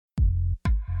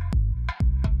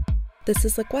This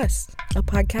is Look West, a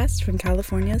podcast from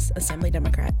California's Assembly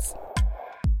Democrats.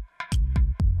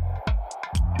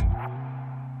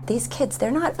 These kids,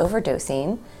 they're not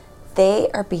overdosing. They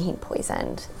are being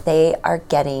poisoned. They are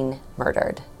getting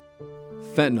murdered.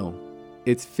 Fentanyl.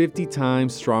 It's 50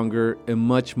 times stronger and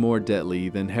much more deadly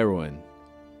than heroin.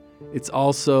 It's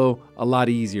also a lot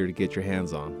easier to get your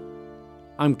hands on.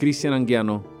 I'm Cristian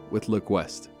Anguiano with Look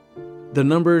West. The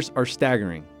numbers are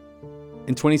staggering.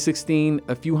 In 2016,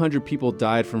 a few hundred people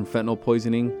died from fentanyl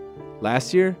poisoning.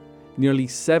 Last year, nearly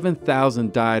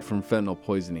 7,000 died from fentanyl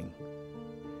poisoning.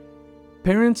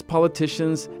 Parents,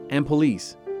 politicians, and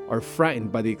police are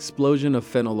frightened by the explosion of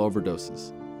fentanyl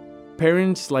overdoses.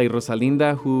 Parents like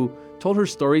Rosalinda, who told her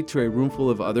story to a room full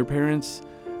of other parents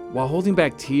while holding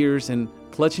back tears and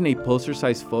clutching a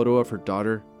poster-sized photo of her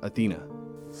daughter, Athena.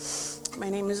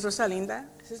 My name is Rosalinda.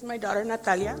 This is my daughter,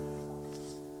 Natalia.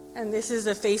 And this is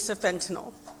the face of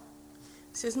fentanyl.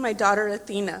 This is my daughter,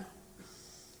 Athena.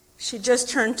 She just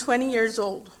turned 20 years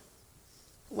old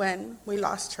when we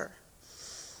lost her.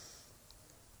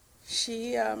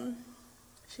 She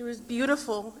was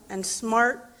beautiful and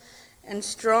smart and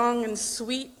strong and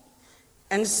sweet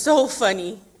and so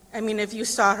funny. I mean, if you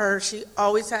saw her, she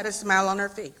always had a smile on her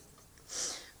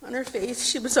face. On her face,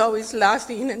 she was always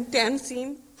laughing and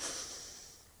dancing,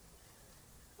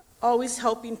 always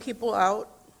helping people out.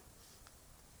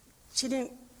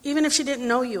 Even if she didn't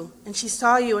know you and she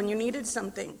saw you and you needed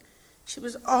something, she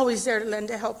was always there to lend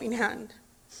a helping hand.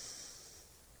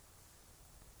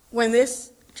 When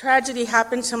this tragedy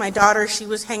happened to my daughter, she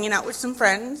was hanging out with some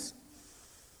friends,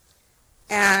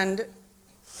 and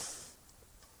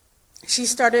she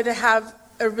started to have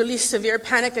a really severe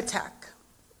panic attack.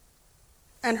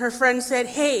 And her friend said,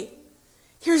 "Hey,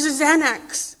 here's a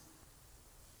Xanax.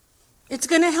 It's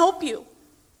going to help you."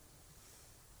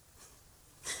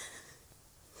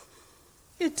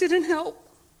 It didn't help.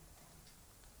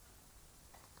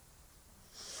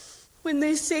 When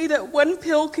they say that one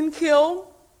pill can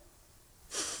kill,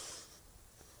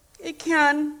 it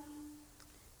can.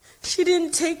 She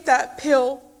didn't take that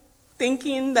pill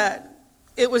thinking that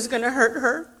it was going to hurt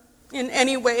her in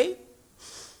any way.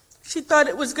 She thought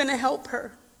it was going to help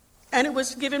her. And it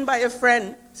was given by a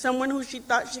friend, someone who she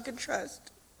thought she could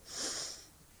trust.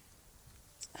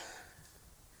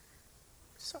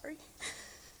 Sorry.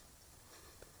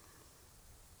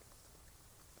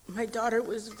 My daughter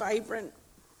was vibrant,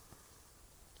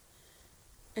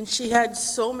 and she had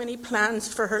so many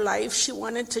plans for her life. She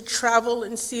wanted to travel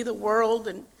and see the world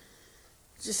and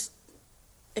just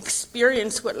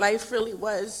experience what life really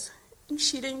was, and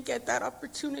she didn't get that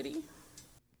opportunity.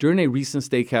 During a recent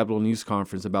state capitol news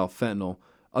conference about fentanyl,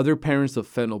 other parents of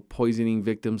fentanyl poisoning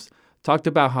victims talked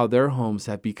about how their homes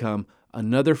have become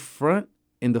another front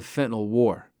in the fentanyl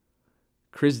war.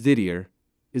 Chris Didier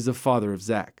is the father of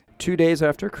Zach. 2 days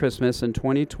after Christmas in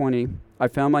 2020, I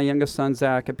found my youngest son,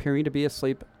 Zach, appearing to be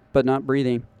asleep but not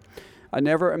breathing. I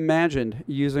never imagined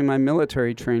using my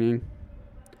military training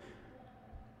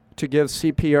to give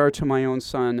CPR to my own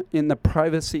son in the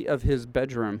privacy of his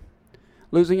bedroom.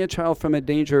 Losing a child from a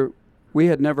danger we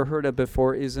had never heard of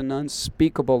before is an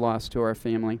unspeakable loss to our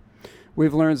family.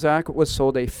 We've learned Zach was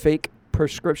sold a fake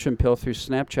prescription pill through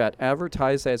Snapchat,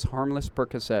 advertised as harmless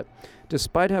Percocet.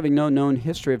 Despite having no known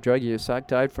history of drug use, Zach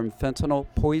died from fentanyl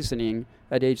poisoning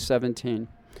at age 17.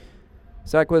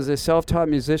 Zach was a self-taught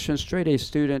musician, straight-A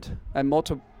student, a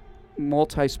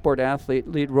multi-sport athlete,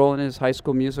 lead role in his high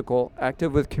school musical,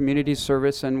 active with community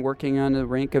service, and working on the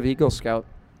rank of Eagle Scout.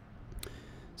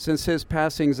 Since his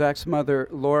passing, Zach's mother,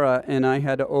 Laura, and I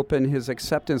had to open his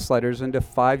acceptance letters into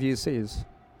 5 UCs,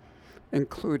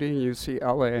 including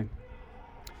UCLA.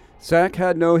 Zach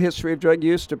had no history of drug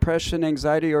use, depression,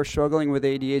 anxiety, or struggling with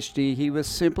ADHD. He was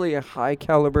simply a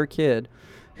high-caliber kid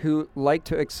who liked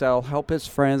to excel, help his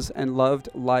friends, and loved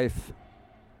life.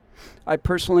 I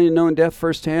personally known death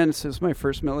firsthand since my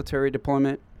first military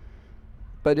deployment,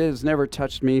 but it has never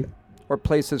touched me or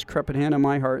placed his crepit hand on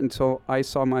my heart until I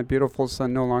saw my beautiful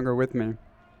son no longer with me.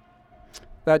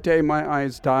 That day, my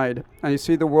eyes died, and I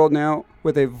see the world now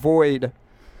with a void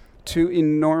too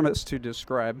enormous to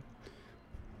describe.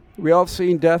 We all have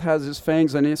seen death has its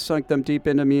fangs, and it sunk them deep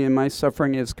into me, and my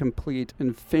suffering is complete,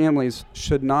 and families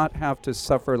should not have to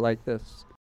suffer like this.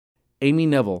 Amy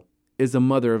Neville is the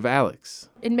mother of Alex.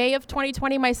 In May of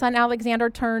 2020, my son Alexander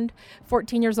turned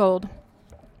 14 years old.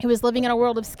 He was living in a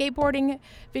world of skateboarding,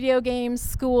 video games,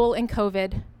 school, and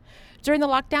COVID. During the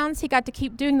lockdowns, he got to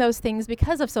keep doing those things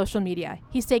because of social media.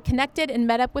 He stayed connected and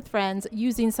met up with friends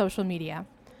using social media.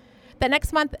 That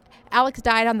next month, Alex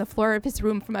died on the floor of his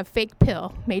room from a fake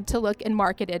pill made to look and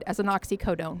marketed as an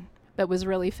oxycodone, but was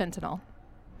really fentanyl.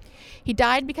 He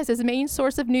died because his main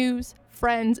source of news,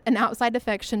 friends, and outside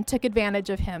affection took advantage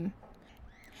of him.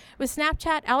 With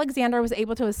Snapchat, Alexander was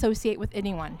able to associate with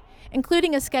anyone,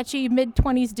 including a sketchy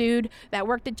mid-20s dude that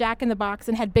worked at Jack in the Box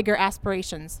and had bigger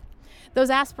aspirations. Those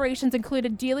aspirations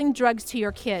included dealing drugs to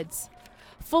your kids,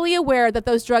 fully aware that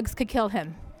those drugs could kill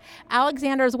him.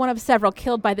 Alexander is one of several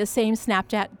killed by this same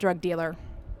Snapchat drug dealer.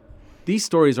 These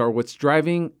stories are what's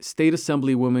driving State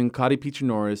Assemblywoman Cotty Peach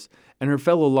Norris and her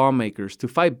fellow lawmakers to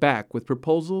fight back with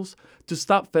proposals to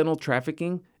stop fentanyl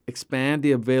trafficking, expand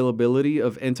the availability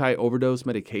of anti-overdose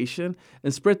medication,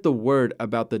 and spread the word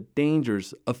about the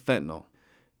dangers of fentanyl.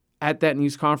 At that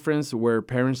news conference where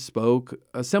parents spoke,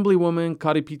 Assemblywoman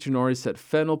Cotty Peach Norris said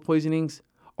fentanyl poisonings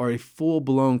are a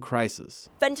full-blown crisis.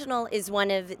 Fentanyl is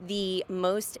one of the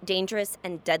most dangerous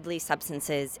and deadly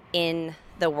substances in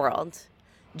the world.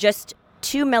 Just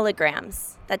 2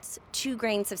 milligrams, that's 2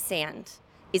 grains of sand,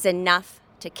 is enough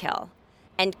to kill.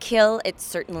 And kill it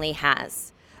certainly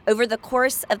has. Over the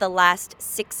course of the last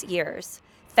 6 years,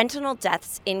 fentanyl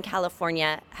deaths in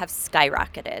California have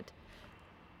skyrocketed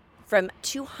from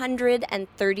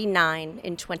 239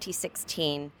 in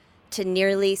 2016 to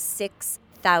nearly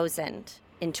 6,000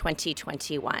 in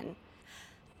 2021.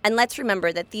 And let's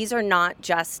remember that these are not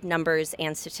just numbers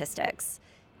and statistics.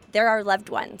 They're our loved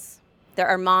ones. There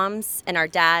are moms and our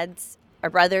dads, our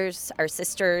brothers, our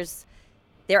sisters.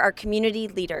 There are community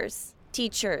leaders,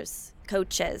 teachers,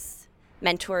 coaches,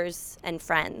 mentors, and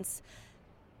friends.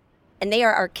 And they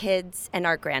are our kids and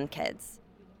our grandkids.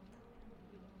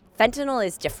 Fentanyl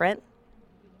is different.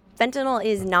 Fentanyl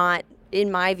is not,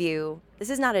 in my view, this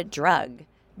is not a drug.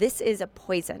 This is a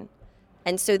poison.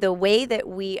 And so the way that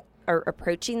we are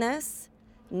approaching this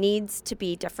needs to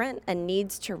be different and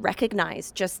needs to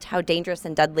recognize just how dangerous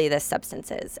and deadly this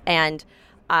substance is. And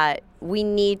we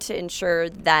need to ensure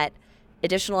that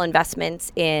additional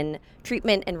investments in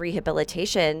treatment and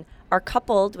rehabilitation are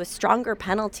coupled with stronger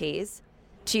penalties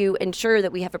to ensure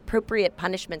that we have appropriate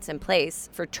punishments in place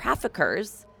for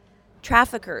traffickers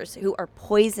who are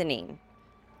poisoning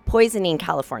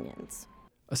Californians.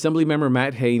 Assemblymember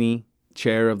Matt Haney,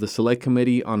 chair of the Select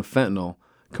Committee on Fentanyl,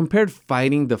 compared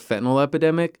fighting the fentanyl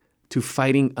epidemic to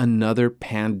fighting another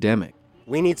pandemic.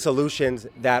 We need solutions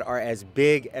that are as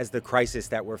big as the crisis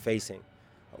that we're facing.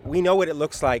 We know what it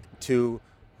looks like to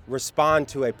respond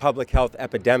to a public health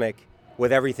epidemic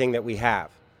with everything that we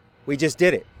have. We just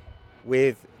did it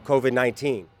with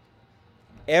COVID-19.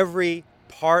 Every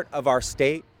part of our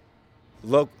state,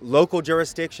 local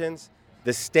jurisdictions,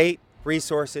 the state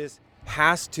resources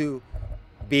has to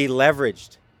be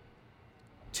leveraged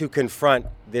to confront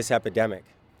this epidemic.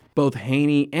 Both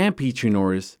Haney and Peachy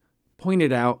Norris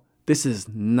pointed out this is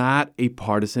not a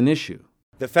partisan issue.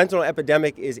 The fentanyl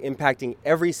epidemic is impacting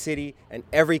every city and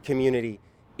every community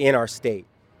in our state.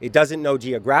 It doesn't know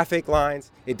geographic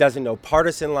lines, it doesn't know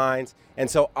partisan lines, and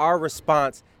so our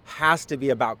response has to be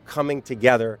about coming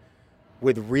together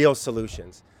with real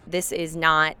solutions. This is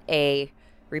not a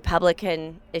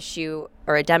Republican issue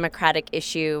or a Democratic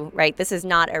issue, right? This is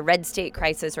not a red state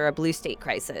crisis or a blue state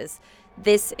crisis.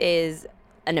 This is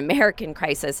an American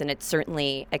crisis, and it's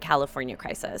certainly a California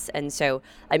crisis. And so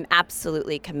I'm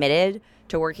absolutely committed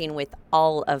to working with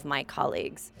all of my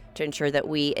colleagues to ensure that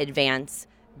we advance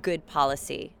good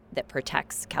policy that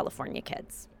protects California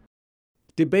kids.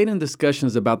 Debate and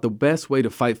discussions about the best way to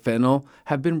fight fentanyl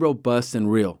have been robust and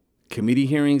real. Committee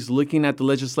hearings looking at the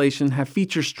legislation have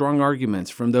featured strong arguments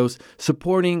from those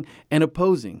supporting and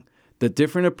opposing the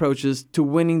different approaches to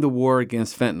winning the war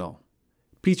against fentanyl.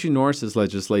 Peachy Norris's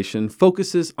legislation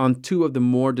focuses on 2 of the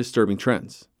more disturbing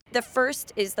trends. The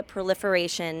first is the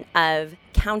proliferation of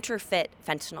counterfeit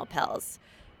fentanyl pills.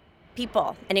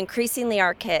 People, and increasingly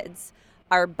our kids,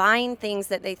 are buying things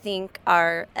that they think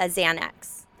are a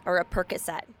Xanax or a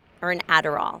Percocet or an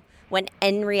Adderall, when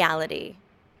in reality,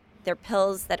 they're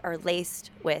pills that are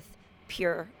laced with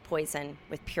pure poison,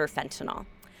 with pure fentanyl.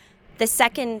 The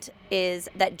second is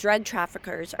that drug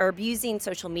traffickers are abusing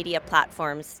social media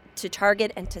platforms to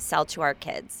target and to sell to our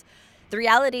kids. The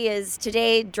reality is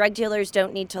today, drug dealers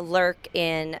don't need to lurk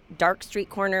in dark street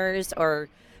corners or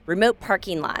remote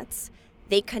parking lots.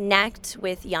 They connect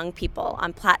with young people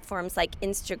on platforms like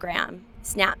Instagram,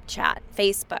 Snapchat,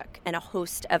 Facebook, and a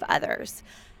host of others.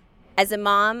 As a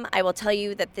mom, I will tell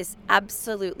you that this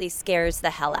absolutely scares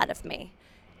the hell out of me.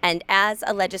 And as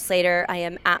a legislator, I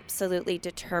am absolutely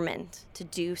determined to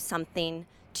do something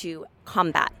to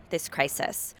combat this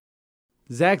crisis.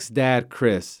 Zach's dad,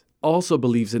 Chris, also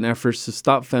believes in efforts to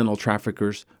stop fentanyl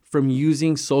traffickers from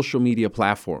using social media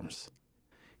platforms.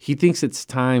 He thinks it's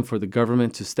time for the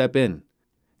government to step in,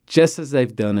 just as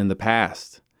they've done in the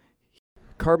past.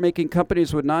 Car-making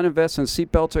companies would not invest in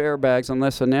seatbelts or airbags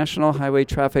unless the National Highway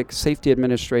Traffic Safety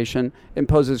Administration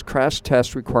imposes crash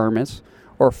test requirements,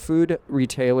 or food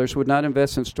retailers would not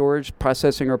invest in storage,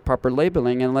 processing, or proper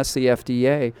labeling unless the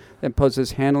FDA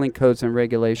imposes handling codes and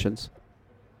regulations.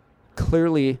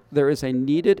 Clearly, there is a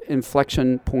needed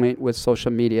inflection point with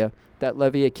social media that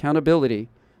levy accountability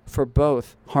for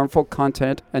both harmful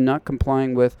content and not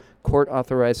complying with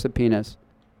court-authorized subpoenas.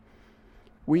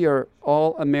 We are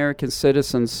all American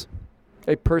citizens.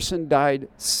 A person died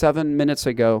 7 minutes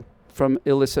ago from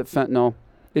illicit fentanyl.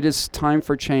 It is time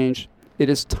for change. It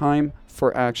is time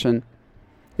for action.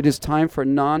 It is time for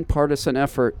nonpartisan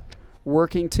effort,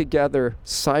 working together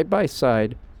side by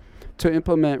side to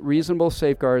implement reasonable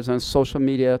safeguards on social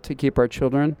media to keep our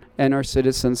children and our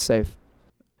citizens safe.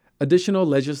 Additional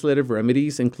legislative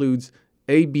remedies includes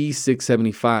AB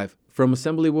 675 from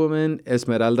Assemblywoman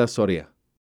Esmeralda Soria.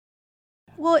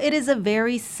 Well, it is a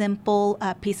very simple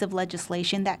piece of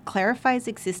legislation that clarifies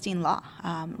existing law.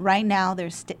 Right now,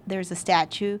 there's a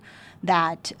statute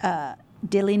that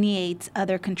delineates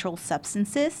other controlled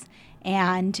substances,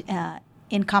 and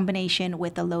in combination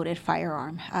with a loaded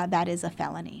firearm, that is a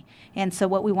felony. And so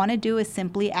what we want to do is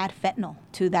simply add fentanyl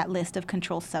to that list of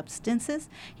controlled substances.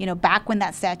 You know, back when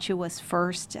that statute was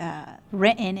first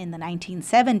written in the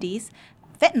 1970s,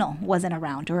 fentanyl wasn't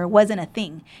around, or it wasn't a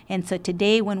thing. And so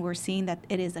today, when we're seeing that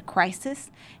it is a crisis,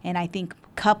 and I think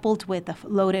coupled with a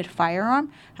loaded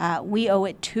firearm, we owe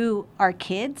it to our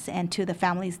kids and to the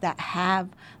families that have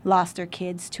lost their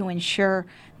kids to ensure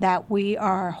that we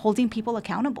are holding people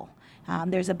accountable.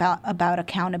 There's about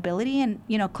accountability and,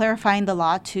 you know, clarifying the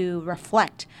law to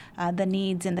reflect the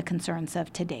needs and the concerns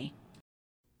of today.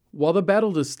 While the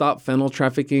battle to stop fentanyl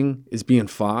trafficking is being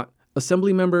fought,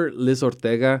 Assemblymember Liz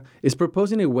Ortega is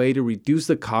proposing a way to reduce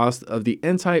the cost of the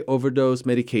anti-overdose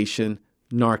medication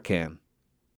Narcan.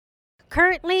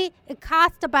 Currently, it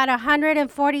costs about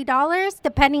 $140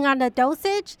 depending on the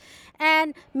dosage,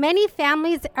 and many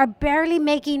families are barely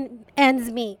making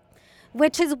ends meet,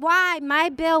 which is why my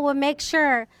bill will make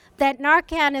sure that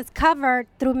Narcan is covered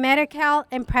through Medi-Cal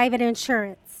and private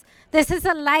insurance. This is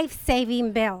a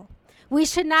life-saving bill. We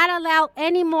should not allow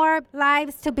any more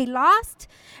lives to be lost.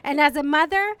 And as a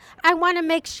mother, I want to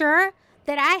make sure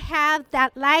that I have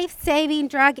that life-saving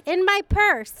drug in my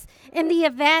purse in the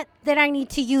event that I need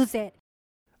to use it.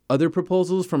 Other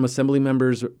proposals from Assembly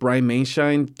members Brian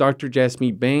Mainshine, Dr.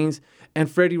 Jasmine Baines,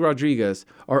 and Freddie Rodriguez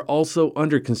are also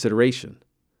under consideration.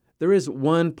 There is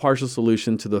one partial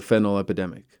solution to the fentanyl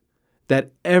epidemic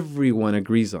that everyone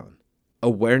agrees on.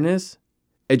 Awareness,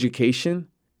 education,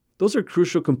 those are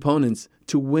crucial components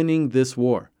to winning this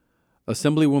war.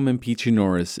 Assemblywoman Peachy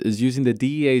Norris is using the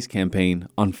DEA's campaign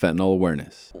on fentanyl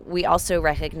awareness. We also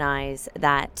recognize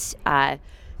that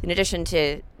in addition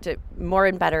to more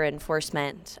and better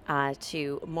enforcement,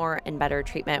 to more and better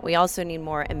treatment, we also need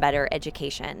more and better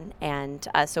education. And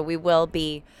so we will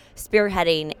be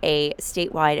spearheading a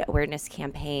statewide awareness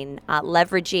campaign,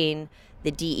 leveraging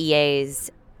the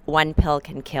DEA's One Pill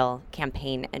Can Kill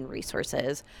campaign and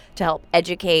resources to help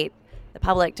educate the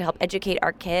public, to help educate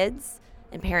our kids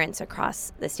and parents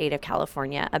across the state of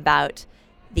California about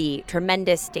the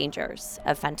tremendous dangers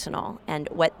of fentanyl and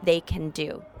what they can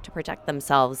do to protect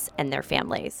themselves and their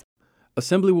families.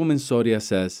 Assemblywoman Soria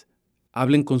says,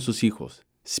 hablen con sus hijos.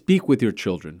 Speak with your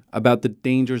children about the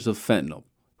dangers of fentanyl,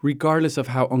 regardless of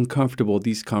how uncomfortable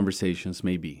these conversations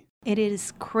may be. It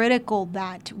is critical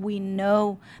that we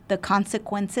know the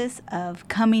consequences of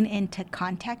coming into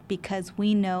contact, because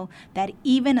we know that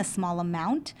even a small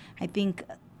amount, I think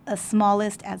as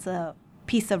smallest as a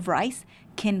piece of rice,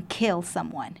 can kill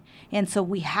someone. And so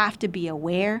we have to be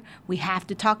aware. We have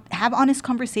to have honest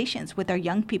conversations with our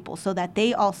young people so that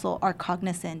they also are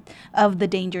cognizant of the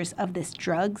dangers of these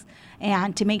drugs,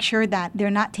 and to make sure that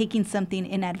they're not taking something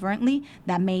inadvertently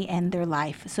that may end their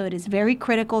life. So it is very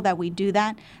critical that we do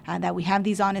that we have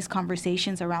these honest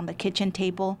conversations around the kitchen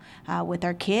table with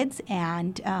our kids,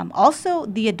 and also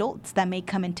the adults that may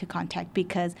come into contact,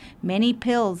 because many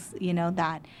pills,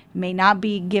 that may not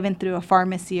be given through a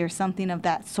pharmacy or something of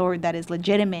that sort that is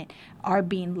legitimate are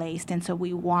being laced. And so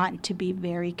we want to be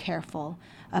very careful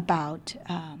about,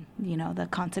 the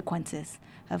consequences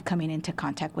of coming into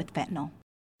contact with fentanyl.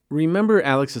 Remember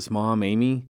Alex's mom,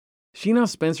 Amy? She now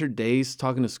spends her days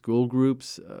talking to school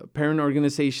groups, parent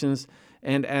organizations,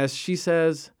 and as she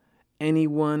says,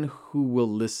 anyone who will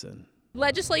listen.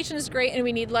 Legislation is great and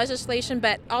we need legislation,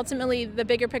 but ultimately the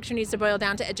bigger picture needs to boil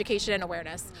down to education and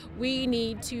awareness. We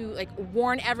need to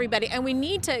warn everybody, and we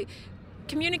need to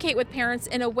communicate with parents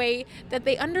in a way that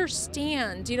they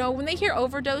understand. You know, when they hear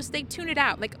overdose, they tune it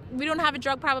out. Like, we don't have a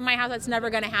drug problem in my house, that's never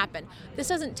going to happen. This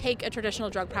doesn't take a traditional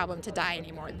drug problem to die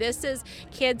anymore. This is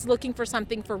kids looking for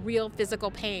something for real physical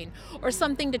pain, or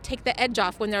something to take the edge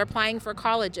off when they're applying for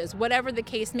colleges, whatever the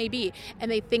case may be,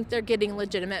 and they think they're getting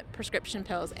legitimate prescription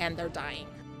pills and they're dying.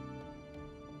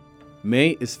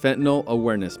 May is Fentanyl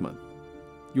Awareness Month.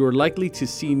 You are likely to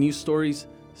see news stories,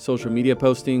 social media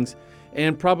postings,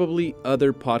 and probably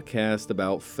other podcasts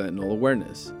about fentanyl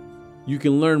awareness. You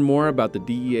can learn more about the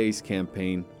DEA's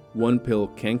campaign, One Pill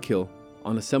Can Kill,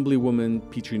 on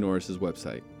Assemblywoman Petrie Norris's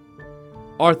website.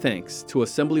 Our thanks to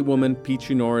Assemblywoman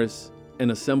Petrie Norris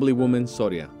and Assemblywoman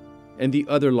Soria, and the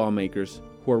other lawmakers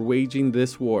who are waging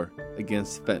this war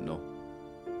against fentanyl.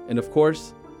 And of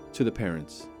course, to the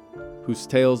parents, whose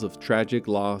tales of tragic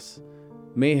loss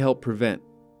may help prevent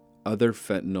other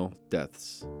fentanyl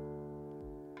deaths.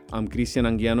 I'm Cristian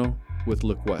Anguiano with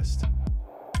Look West.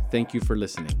 Thank you for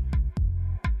listening.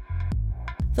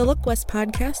 The Look West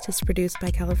podcast is produced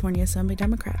by California Assembly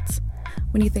Democrats.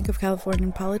 When you think of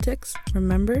Californian politics,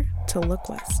 remember to look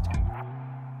west.